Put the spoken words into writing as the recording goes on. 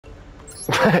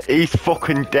He's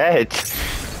fucking dead.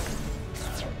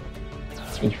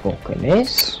 He fucking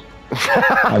is.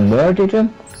 I murdered him.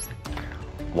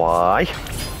 Why?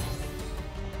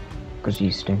 Because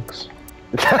he stinks.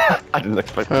 I didn't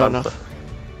expect Fair that. enough.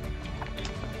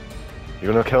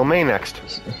 You're gonna kill me next.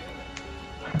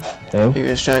 Who? You're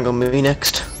gonna strangle me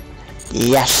next.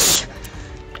 Yes!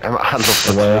 I love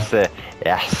to say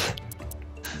yes.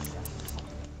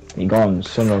 You gone,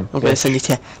 son of a I'm gonna bitch. send you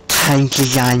to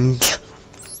Tankyland.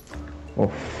 Oh,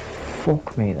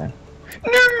 fuck me then.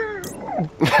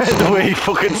 The way he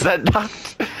fucking said that.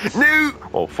 No!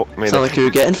 Oh, fuck me. Sound like you were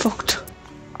getting fucked.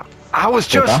 I was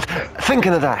just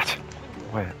thinking of that.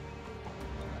 Wait.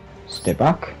 Stay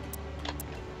back.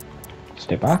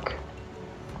 Stay back.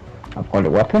 I've got a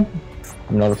weapon.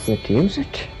 I'm not afraid to use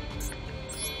it.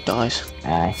 Dies.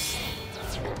 Aye.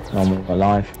 I'm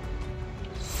alive.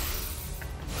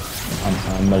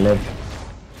 I'm alive.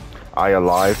 I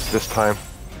alive this time.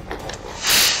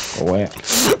 Go away.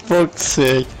 Fuck's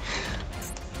sake.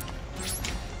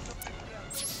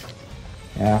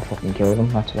 Yeah, I fucking killed him,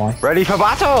 that's why. Ready for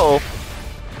battle!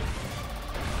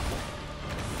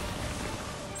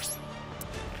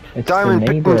 It's Diamond the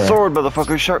picking neighbour. sword,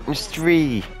 motherfucker, sharpness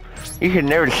 3. You can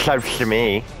never slouch to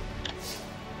me.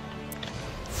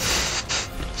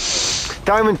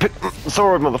 Diamond picking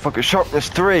sword, motherfucker, sharpness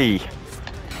 3.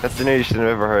 That's the neatest thing I've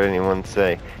ever heard anyone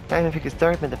say. Diamond picking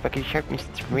sword, motherfucker, sharpness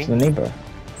 3. It's the neighbour.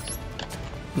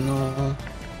 No.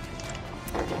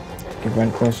 Give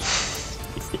rent Chris.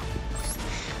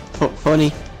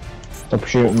 Funny. Stop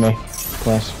shooting me,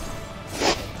 Chris.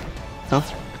 Huh?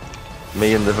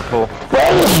 Me in Liverpool.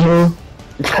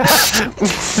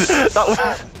 That was...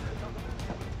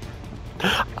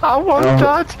 I want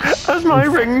that as my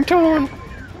ringtone.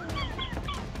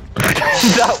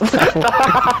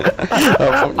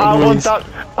 I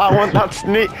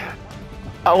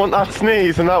want that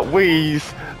sneeze and that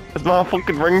wheeze as my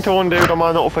fucking ringtone, dude, on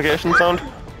my notification sound.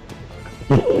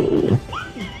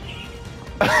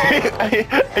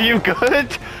 Are you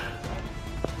good?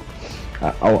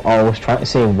 I was trying to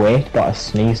say wait, but I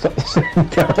sneezed at the same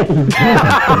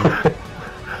time.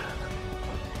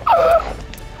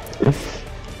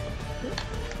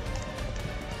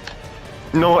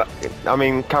 No, I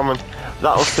mean, Cameron,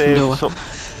 that'll save No. some.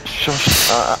 Shush.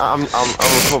 I'm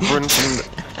recovering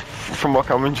from what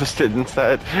Cameron just did and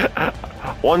said.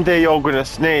 One day you're gonna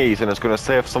sneeze and it's gonna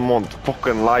save someone's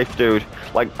fucking life, dude.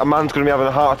 Like a man's gonna be having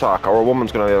a heart attack or a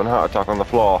woman's gonna be having a heart attack on the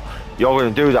floor. You're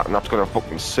gonna do that and that's gonna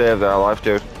fucking save their life,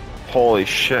 dude. Holy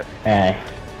shit.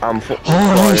 I'm fucking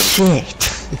Holy crying.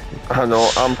 shit! I know,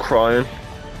 I'm crying.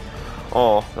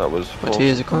 Oh, that was My fucking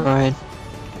tears are crying.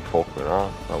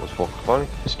 hell. That was fucking funny.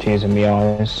 There's tears in my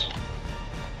eyes.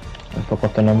 I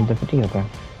forgot the name of the video game.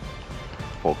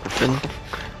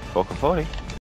 Fucking funny.